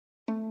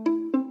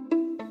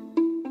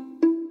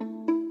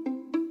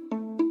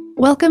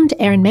Welcome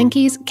to Aaron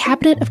Mahnke's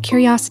Cabinet of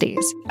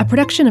Curiosities, a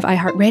production of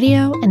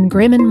iHeartRadio and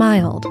Grim and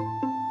Mild.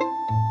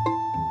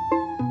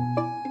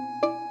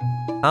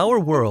 Our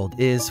world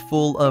is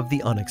full of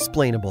the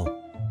unexplainable.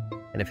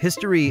 And if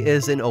history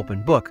is an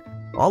open book,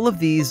 all of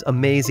these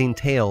amazing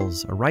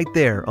tales are right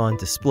there on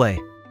display,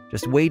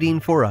 just waiting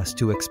for us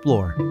to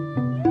explore.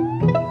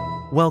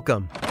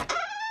 Welcome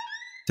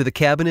to the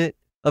Cabinet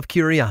of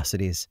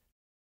Curiosities.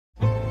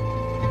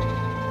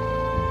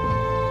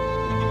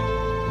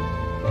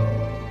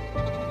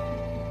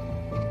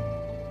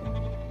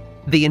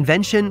 The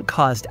invention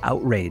caused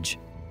outrage.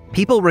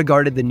 People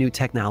regarded the new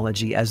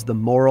technology as the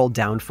moral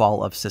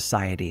downfall of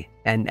society,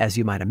 and as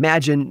you might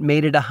imagine,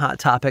 made it a hot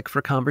topic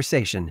for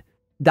conversation.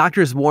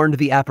 Doctors warned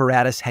the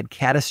apparatus had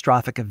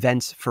catastrophic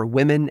events for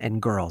women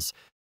and girls.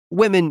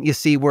 Women, you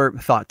see, were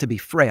thought to be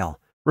frail.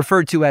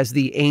 Referred to as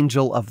the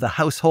angel of the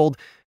household,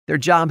 their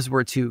jobs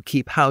were to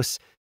keep house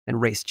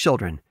and raise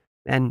children,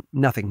 and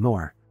nothing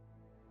more.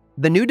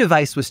 The new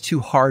device was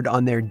too hard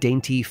on their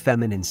dainty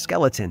feminine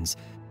skeletons.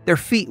 Their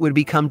feet would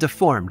become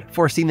deformed,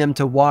 forcing them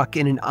to walk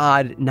in an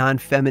odd,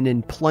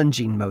 non-feminine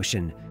plunging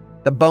motion.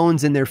 The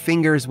bones in their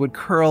fingers would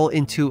curl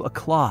into a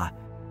claw.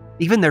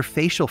 Even their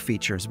facial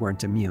features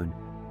weren't immune.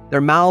 Their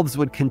mouths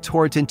would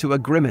contort into a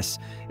grimace,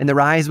 and their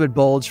eyes would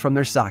bulge from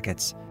their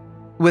sockets.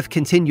 With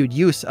continued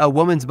use, a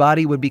woman's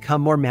body would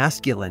become more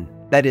masculine.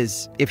 That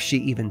is, if she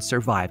even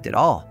survived at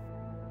all.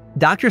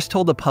 Doctors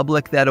told the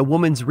public that a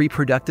woman's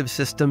reproductive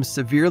system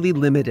severely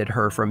limited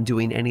her from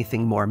doing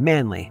anything more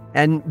manly,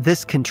 and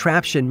this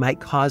contraption might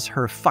cause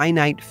her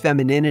finite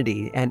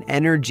femininity and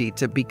energy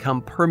to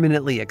become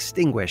permanently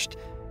extinguished.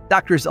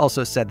 Doctors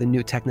also said the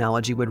new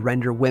technology would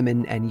render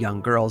women and young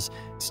girls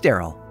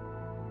sterile.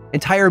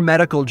 Entire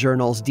medical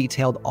journals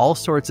detailed all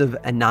sorts of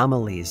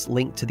anomalies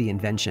linked to the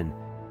invention.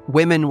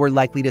 Women were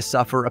likely to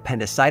suffer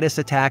appendicitis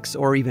attacks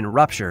or even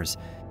ruptures.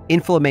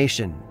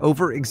 Inflammation,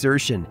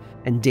 overexertion,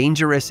 and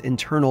dangerous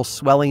internal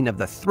swelling of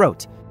the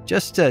throat,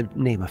 just to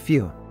name a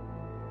few.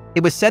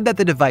 It was said that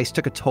the device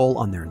took a toll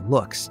on their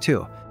looks,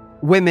 too.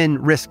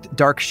 Women risked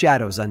dark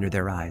shadows under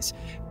their eyes,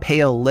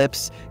 pale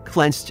lips,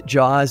 clenched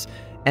jaws,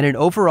 and an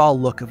overall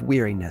look of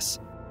weariness.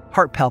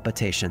 Heart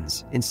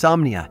palpitations,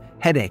 insomnia,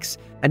 headaches,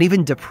 and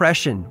even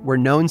depression were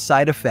known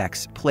side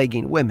effects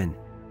plaguing women.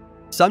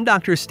 Some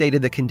doctors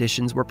stated the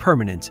conditions were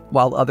permanent,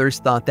 while others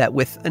thought that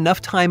with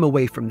enough time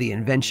away from the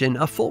invention,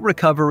 a full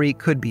recovery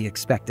could be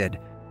expected.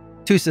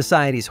 To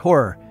society's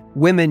horror,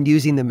 women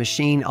using the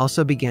machine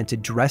also began to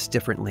dress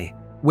differently,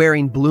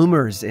 wearing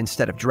bloomers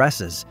instead of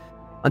dresses.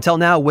 Until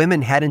now,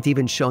 women hadn't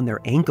even shown their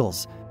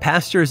ankles.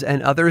 Pastors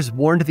and others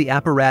warned the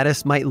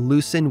apparatus might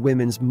loosen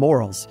women's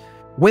morals.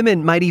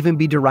 Women might even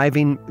be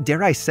deriving,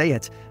 dare I say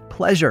it,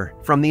 pleasure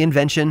from the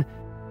invention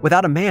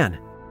without a man.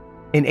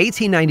 In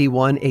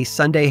 1891, a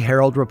Sunday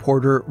Herald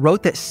reporter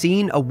wrote that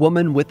seeing a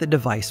woman with the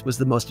device was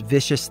the most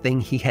vicious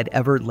thing he had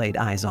ever laid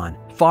eyes on,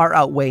 far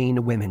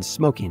outweighing women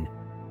smoking.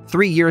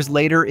 3 years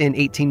later, in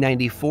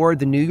 1894,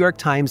 the New York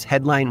Times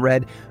headline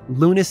read,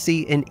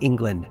 "Lunacy in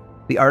England."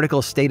 The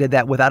article stated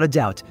that without a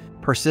doubt,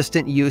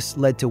 persistent use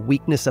led to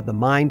weakness of the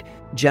mind,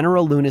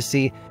 general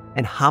lunacy,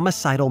 and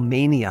homicidal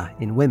mania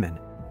in women.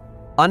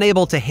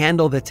 Unable to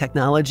handle the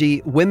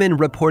technology, women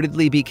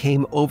reportedly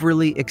became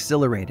overly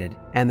exhilarated,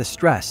 and the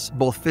stress,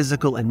 both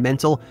physical and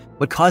mental,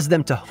 would cause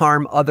them to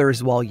harm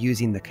others while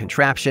using the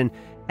contraption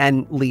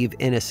and leave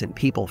innocent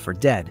people for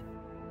dead.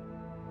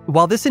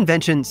 While this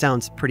invention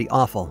sounds pretty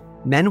awful,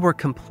 men were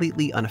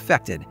completely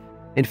unaffected.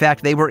 In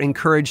fact, they were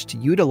encouraged to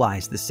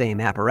utilize the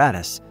same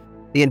apparatus.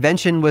 The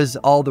invention was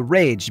all the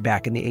rage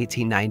back in the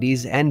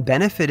 1890s and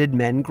benefited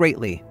men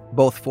greatly,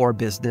 both for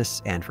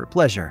business and for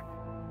pleasure.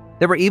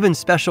 There were even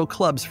special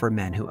clubs for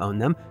men who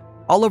owned them.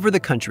 All over the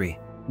country,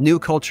 new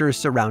cultures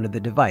surrounded the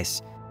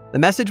device. The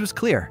message was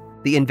clear.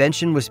 The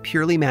invention was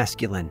purely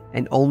masculine,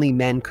 and only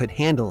men could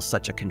handle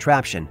such a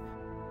contraption.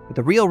 But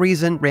the real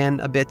reason ran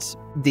a bit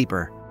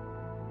deeper.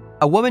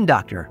 A woman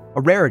doctor,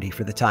 a rarity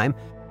for the time,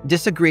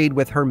 disagreed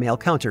with her male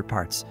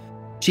counterparts.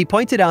 She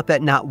pointed out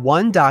that not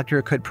one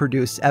doctor could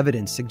produce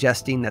evidence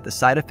suggesting that the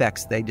side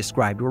effects they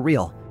described were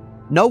real.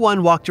 No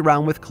one walked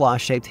around with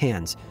claw-shaped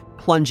hands,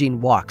 plunging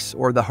walks,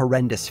 or the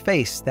horrendous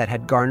face that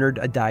had garnered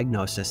a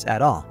diagnosis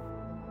at all.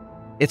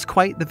 It's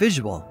quite the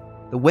visual.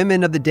 The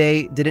women of the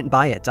day didn't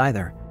buy it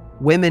either.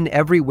 Women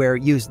everywhere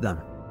used them.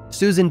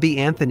 Susan B.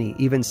 Anthony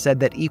even said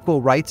that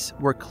equal rights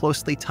were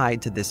closely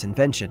tied to this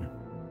invention.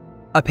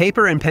 A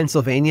paper in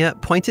Pennsylvania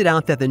pointed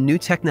out that the new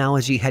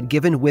technology had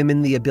given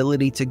women the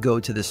ability to go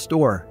to the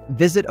store,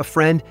 visit a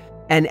friend,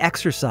 and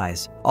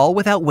exercise, all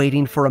without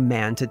waiting for a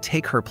man to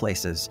take her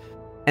places.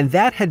 And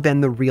that had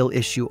been the real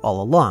issue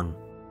all along.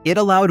 It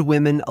allowed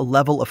women a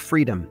level of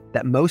freedom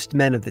that most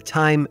men of the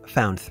time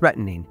found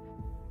threatening.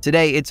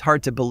 Today, it's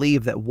hard to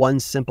believe that one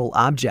simple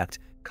object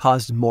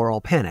caused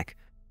moral panic.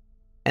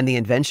 And the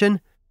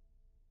invention?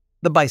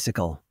 The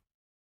bicycle.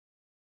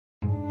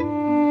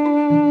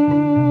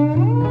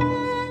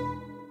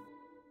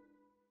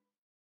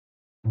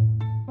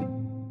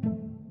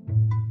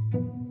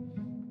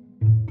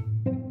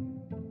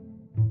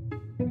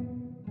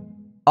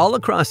 All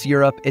across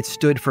Europe, it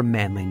stood for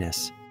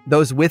manliness.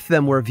 Those with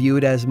them were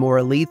viewed as more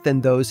elite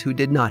than those who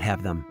did not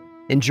have them.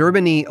 In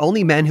Germany,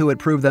 only men who had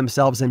proved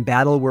themselves in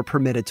battle were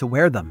permitted to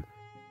wear them.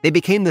 They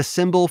became the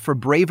symbol for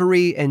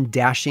bravery and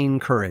dashing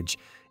courage,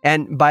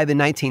 and by the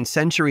 19th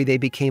century, they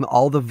became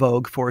all the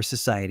vogue for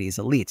society's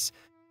elites.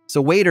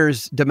 So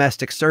waiters,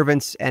 domestic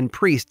servants, and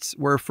priests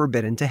were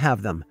forbidden to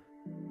have them.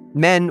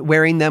 Men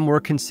wearing them were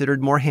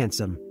considered more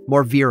handsome,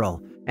 more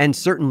virile, and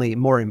certainly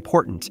more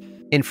important.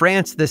 In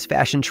France, this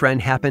fashion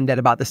trend happened at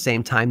about the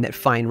same time that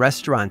fine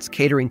restaurants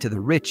catering to the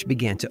rich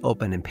began to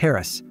open in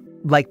Paris.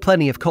 Like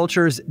plenty of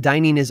cultures,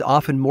 dining is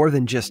often more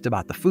than just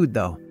about the food,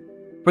 though.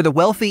 For the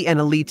wealthy and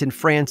elite in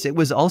France, it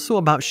was also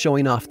about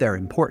showing off their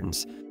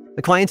importance.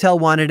 The clientele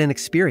wanted an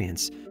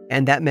experience,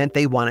 and that meant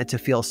they wanted to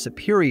feel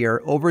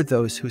superior over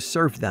those who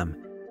served them.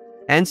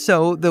 And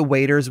so the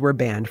waiters were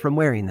banned from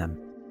wearing them.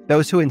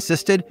 Those who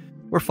insisted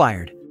were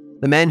fired.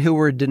 The men who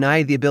were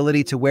denied the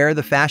ability to wear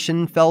the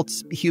fashion felt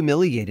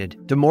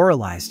humiliated,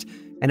 demoralized,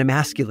 and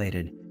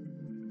emasculated.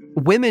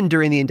 Women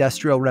during the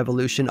Industrial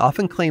Revolution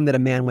often claimed that a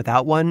man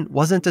without one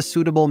wasn't a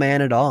suitable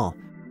man at all.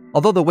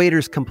 Although the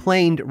waiters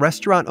complained,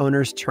 restaurant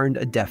owners turned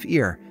a deaf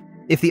ear.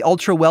 If the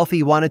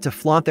ultra-wealthy wanted to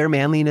flaunt their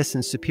manliness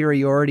and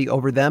superiority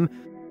over them,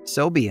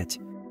 so be it.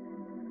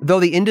 Though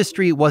the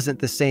industry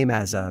wasn't the same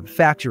as a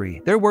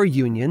factory, there were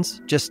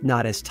unions, just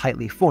not as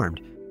tightly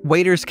formed.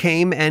 Waiters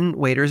came and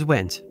waiters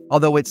went,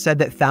 although it said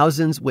that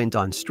thousands went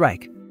on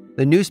strike.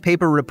 The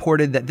newspaper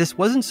reported that this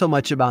wasn't so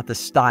much about the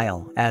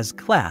style as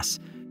class,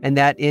 and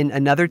that in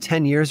another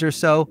 10 years or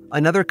so,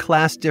 another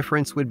class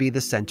difference would be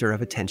the center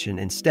of attention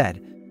instead.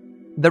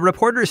 The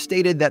reporters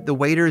stated that the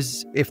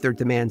waiters, if their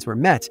demands were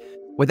met,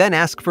 would then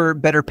ask for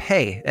better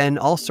pay and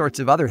all sorts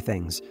of other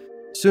things.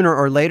 Sooner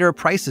or later,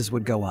 prices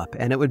would go up,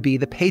 and it would be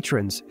the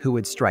patrons who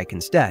would strike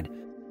instead.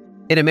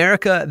 In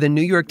America, the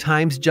New York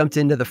Times jumped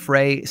into the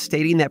fray,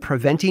 stating that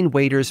preventing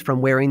waiters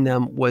from wearing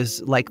them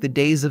was like the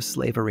days of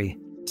slavery.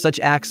 Such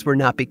acts were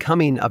not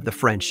becoming of the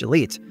French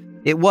elite.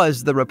 It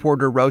was, the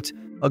reporter wrote,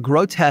 a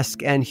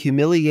grotesque and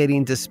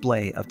humiliating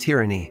display of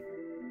tyranny.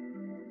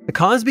 The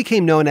cause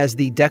became known as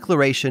the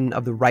Declaration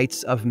of the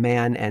Rights of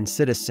Man and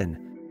Citizen.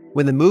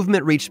 When the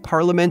movement reached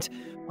Parliament,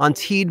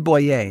 Antide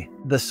Boyer,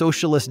 the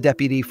socialist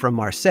deputy from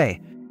Marseille,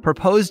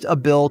 proposed a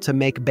bill to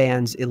make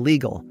bans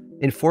illegal,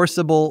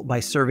 enforceable by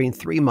serving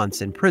 3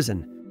 months in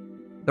prison.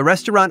 The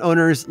restaurant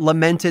owners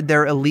lamented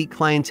their elite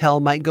clientele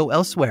might go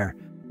elsewhere.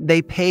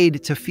 They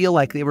paid to feel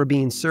like they were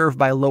being served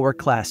by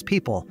lower-class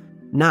people,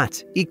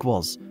 not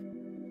equals.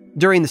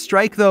 During the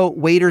strike, though,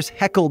 waiters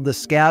heckled the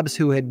scabs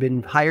who had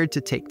been hired to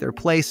take their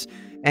place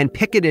and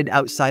picketed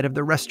outside of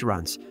the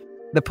restaurants.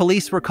 The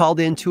police were called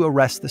in to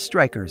arrest the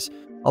strikers,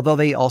 although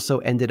they also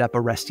ended up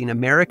arresting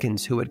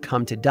Americans who had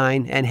come to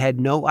dine and had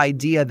no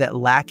idea that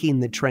lacking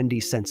the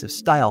trendy sense of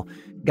style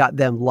got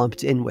them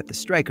lumped in with the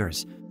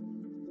strikers.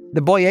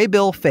 The Boyer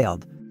bill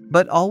failed,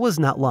 but all was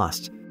not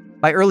lost.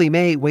 By early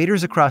May,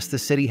 waiters across the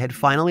city had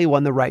finally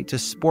won the right to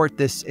sport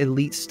this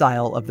elite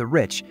style of the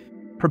rich.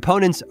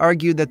 Proponents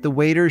argued that the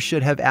waiters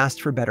should have asked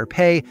for better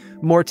pay,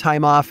 more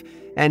time off,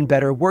 and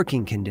better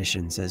working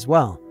conditions as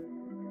well.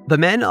 The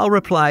men all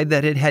replied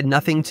that it had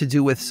nothing to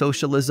do with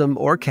socialism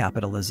or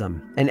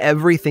capitalism, and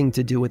everything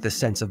to do with the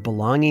sense of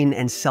belonging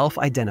and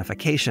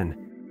self-identification.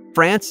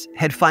 France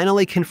had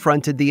finally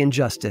confronted the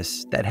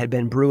injustice that had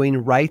been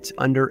brewing right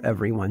under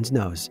everyone's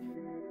nose.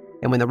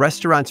 And when the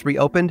restaurants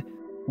reopened,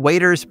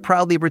 waiters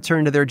proudly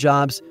returned to their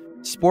jobs,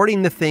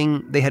 sporting the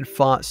thing they had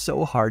fought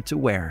so hard to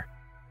wear: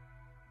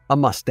 a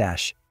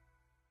mustache.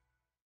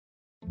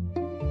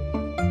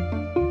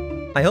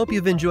 I hope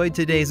you've enjoyed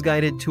today's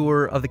guided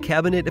tour of the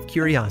Cabinet of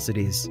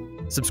Curiosities.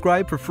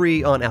 Subscribe for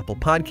free on Apple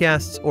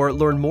Podcasts or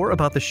learn more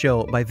about the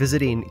show by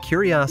visiting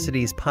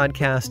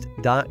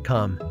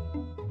curiositiespodcast.com.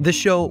 This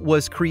show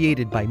was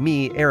created by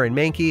me, Aaron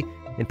Mahnke,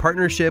 in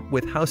partnership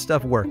with How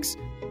Stuff Works.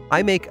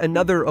 I make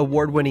another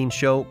award-winning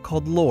show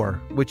called Lore,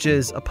 which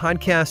is a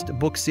podcast,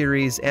 book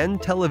series, and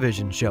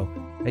television show,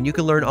 and you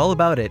can learn all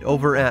about it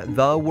over at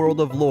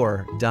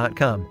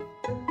theworldoflore.com.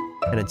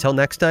 And until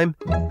next time,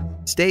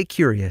 stay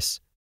curious.